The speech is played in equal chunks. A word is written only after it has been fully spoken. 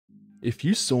If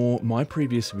you saw my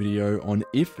previous video on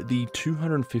if the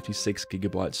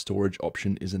 256GB storage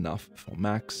option is enough for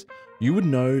Macs, you would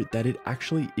know that it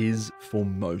actually is for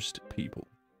most people.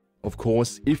 Of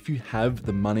course, if you have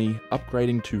the money,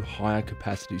 upgrading to higher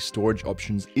capacity storage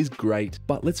options is great,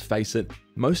 but let's face it,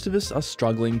 most of us are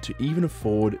struggling to even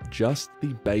afford just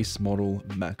the base model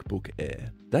MacBook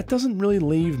Air. That doesn't really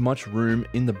leave much room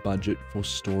in the budget for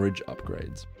storage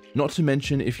upgrades. Not to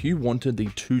mention, if you wanted the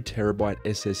 2TB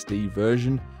SSD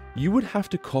version, you would have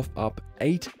to cough up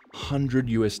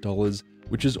 $800,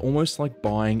 which is almost like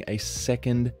buying a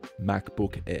second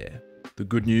MacBook Air. The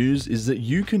good news is that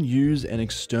you can use an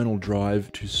external drive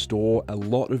to store a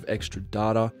lot of extra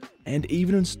data and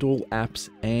even install apps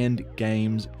and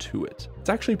games to it. It's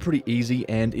actually pretty easy,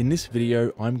 and in this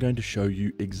video, I'm going to show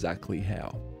you exactly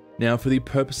how. Now, for the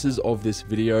purposes of this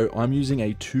video, I'm using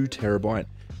a 2TB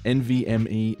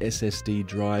NVMe SSD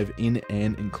drive in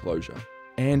an enclosure,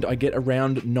 and I get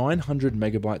around 900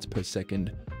 megabytes per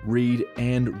second read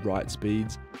and write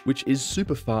speeds, which is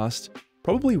super fast,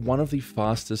 probably one of the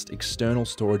fastest external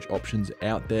storage options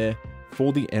out there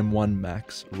for the M1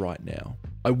 Max right now.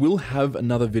 I will have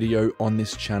another video on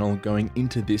this channel going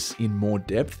into this in more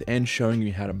depth and showing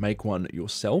you how to make one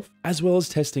yourself, as well as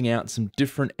testing out some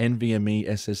different NVMe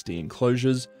SSD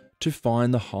enclosures to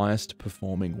find the highest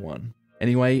performing one.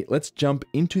 Anyway, let's jump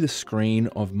into the screen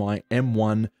of my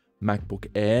M1 MacBook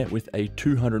Air with a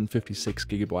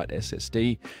 256GB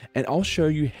SSD, and I'll show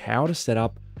you how to set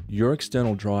up your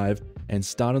external drive and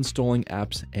start installing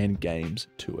apps and games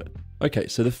to it. Okay,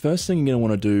 so the first thing you're going to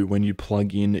want to do when you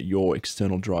plug in your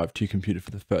external drive to your computer for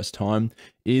the first time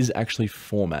is actually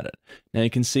format it. Now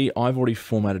you can see I've already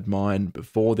formatted mine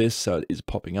before this, so it is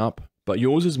popping up, but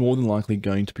yours is more than likely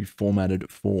going to be formatted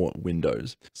for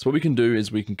Windows. So what we can do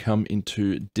is we can come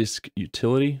into Disk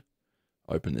Utility,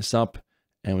 open this up,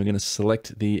 and we're going to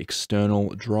select the external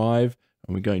drive,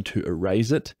 and we're going to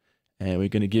erase it, and we're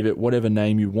going to give it whatever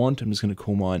name you want. I'm just going to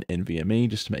call mine NVMe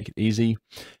just to make it easy.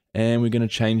 And we're going to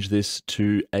change this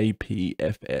to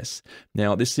APFS.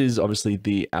 Now, this is obviously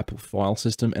the Apple file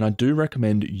system, and I do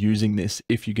recommend using this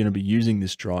if you're going to be using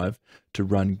this drive to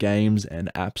run games and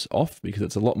apps off, because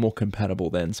it's a lot more compatible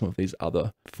than some of these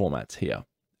other formats here.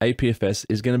 APFS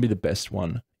is going to be the best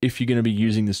one if you're going to be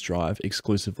using this drive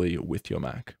exclusively with your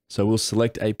Mac. So we'll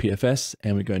select APFS,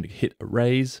 and we're going to hit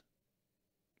erase.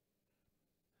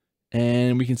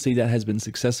 And we can see that has been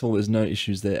successful. There's no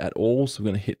issues there at all. So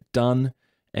we're going to hit done.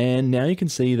 And now you can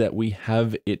see that we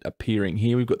have it appearing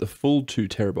here. We've got the full 2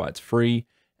 terabytes free,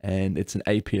 and it's an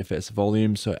APFS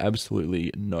volume, so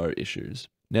absolutely no issues.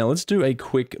 Now let's do a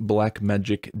quick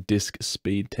Blackmagic disk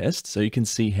speed test so you can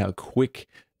see how quick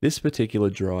this particular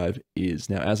drive is.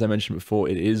 Now, as I mentioned before,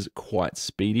 it is quite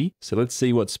speedy. So let's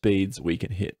see what speeds we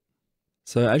can hit.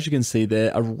 So as you can see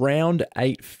there, around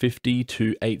 850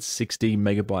 to 860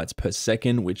 megabytes per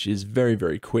second, which is very,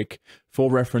 very quick. For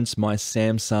reference, my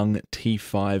Samsung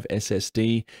T5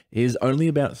 SSD is only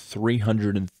about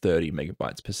 330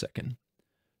 megabytes per second.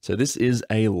 So this is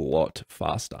a lot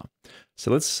faster.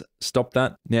 So let's stop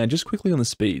that. Now, just quickly on the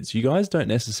speeds, you guys don't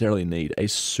necessarily need a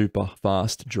super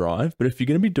fast drive, but if you're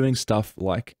going to be doing stuff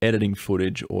like editing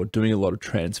footage or doing a lot of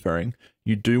transferring,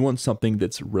 you do want something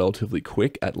that's relatively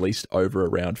quick, at least over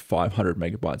around 500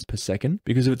 megabytes per second,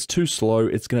 because if it's too slow,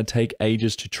 it's going to take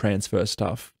ages to transfer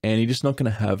stuff, and you're just not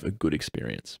going to have a good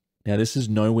experience. Now, this is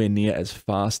nowhere near as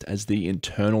fast as the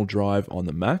internal drive on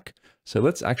the Mac, so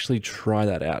let's actually try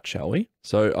that out, shall we?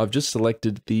 So I've just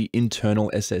selected the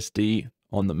internal SSD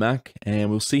on the Mac,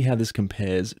 and we'll see how this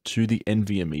compares to the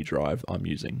NVMe drive I'm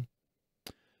using.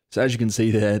 So as you can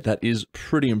see there, that is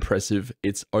pretty impressive.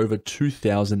 It's over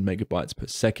 2000 megabytes per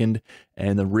second,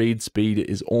 and the read speed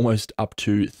is almost up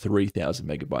to 3000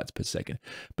 megabytes per second.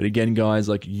 But again, guys,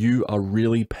 like, you are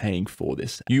really paying for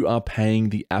this. You are paying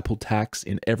the Apple tax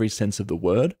in every sense of the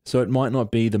word. So it might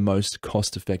not be the most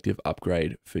cost-effective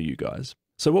upgrade for you guys.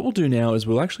 So what we'll do now is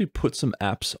we'll actually put some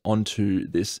apps onto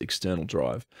this external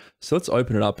drive. So let's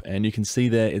open it up, and you can see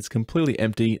there it's completely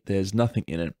empty. There's nothing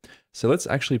in it. So let's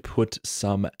actually put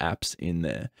some apps in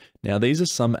there. Now, these are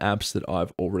some apps that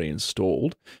I've already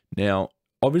installed. Now,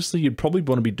 obviously you'd probably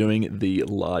want to be doing the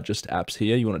largest apps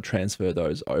here. You want to transfer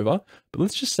those over, but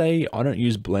let's just say I don't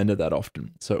use Blender that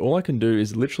often. So all I can do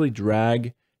is literally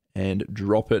drag and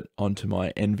drop it onto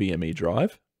my NVMe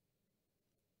drive.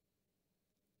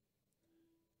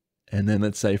 And then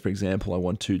let's say, for example, I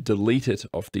want to delete it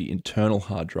off the internal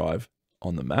hard drive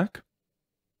on the Mac.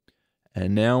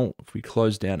 And now if we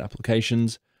close down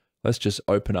applications, let's just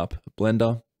open up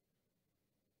Blender,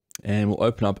 and we'll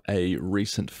open up a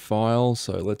recent file.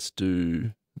 So let's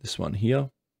do this one here.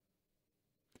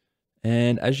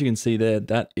 And as you can see there,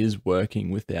 that is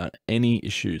working without any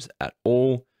issues at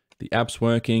all. The app's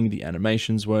working, the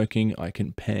animation's working, I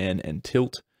can pan and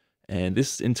tilt, and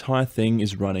this entire thing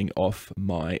is running off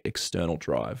my external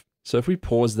drive. So if we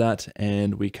pause that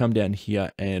and we come down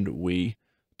here and we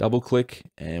double click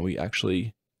and we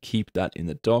actually keep that in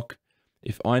the dock.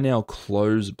 If I now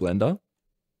close Blender,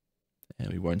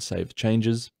 and we won't save the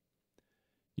changes,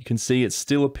 you can see it's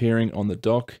still appearing on the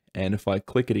dock. And if I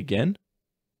click it again,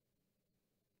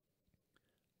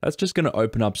 that's just going to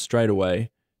open up straight away,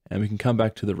 and we can come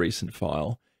back to the recent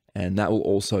file, and that will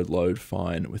also load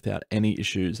fine without any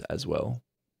issues as well.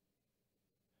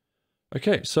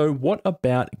 Okay, so what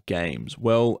about games?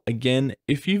 Well, again,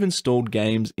 if you've installed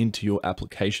games into your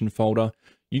application folder,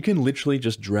 you can literally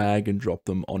just drag and drop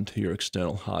them onto your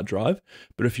external hard drive.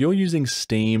 But if you're using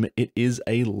Steam, it is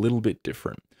a little bit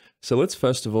different. So let's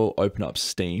first of all open up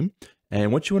Steam.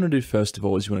 And what you want to do first of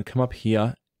all is you want to come up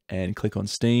here and click on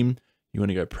Steam. You want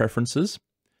to go Preferences,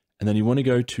 and then you want to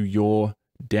go to your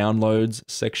Downloads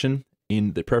section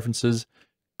in the Preferences,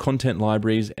 Content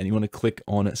Libraries, and you want to click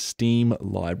on Steam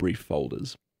Library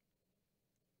Folders.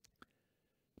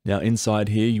 Now inside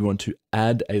here, you want to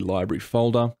add a library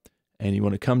folder, and you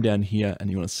want to come down here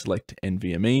and you want to select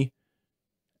NVMe,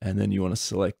 and then you want to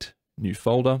select New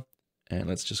Folder, and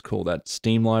let's just call that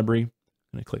Steam Library. I'm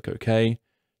going to click OK,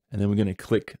 and then we're going to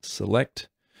click Select.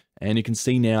 And you can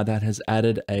see now that has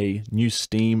added a new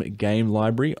Steam game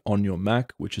library on your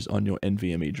Mac, which is on your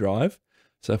NVMe drive.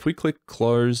 So if we click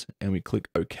Close and we click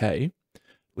OK,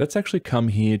 let's actually come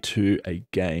here to a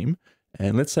game.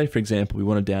 And let's say, for example, we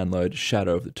want to download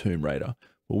Shadow of the Tomb Raider.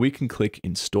 Well, we can click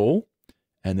Install,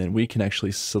 and then we can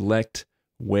actually select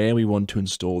where we want to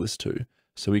install this to.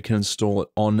 So we can install it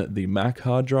on the Mac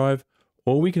hard drive,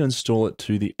 or we can install it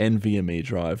to the NVMe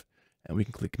drive, and we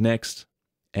can click Next.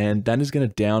 And that is going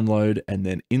to download and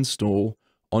then install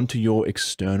onto your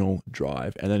external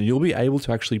drive. And then you'll be able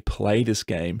to actually play this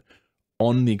game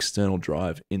on the external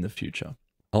drive in the future.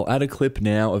 I'll add a clip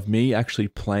now of me actually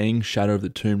playing Shadow of the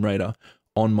Tomb Raider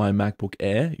on my MacBook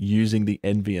Air using the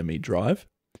NVMe drive.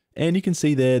 And you can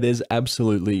see there's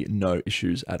absolutely no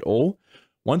issues at all.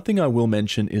 One thing I will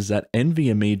mention is that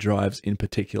NVMe drives in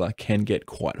particular can get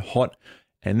quite hot.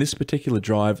 And this particular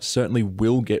drive certainly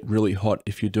will get really hot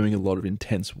if you're doing a lot of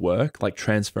intense work, like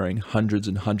transferring hundreds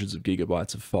and hundreds of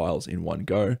gigabytes of files in one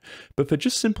go. But for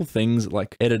just simple things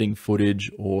like editing footage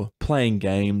or playing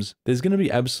games, there's going to be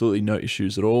absolutely no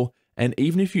issues at all. And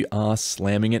even if you are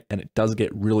slamming it and it does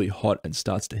get really hot and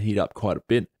starts to heat up quite a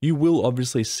bit, you will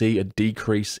obviously see a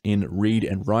decrease in read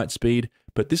and write speed.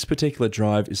 But this particular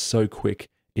drive is so quick,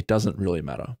 it doesn't really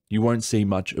matter. You won't see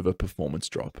much of a performance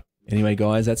drop. Anyway,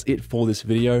 guys, that's it for this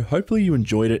video. Hopefully you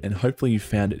enjoyed it and hopefully you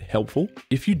found it helpful.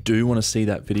 If you do want to see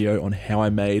that video on how I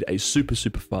made a super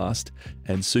fast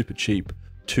and super cheap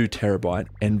 2 terabyte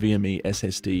NVMe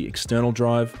SSD external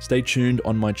drive, stay tuned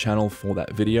on my channel for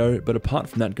that video. But apart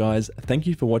from that, guys, thank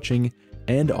you for watching,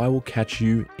 and I will catch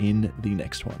you in the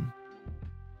next one.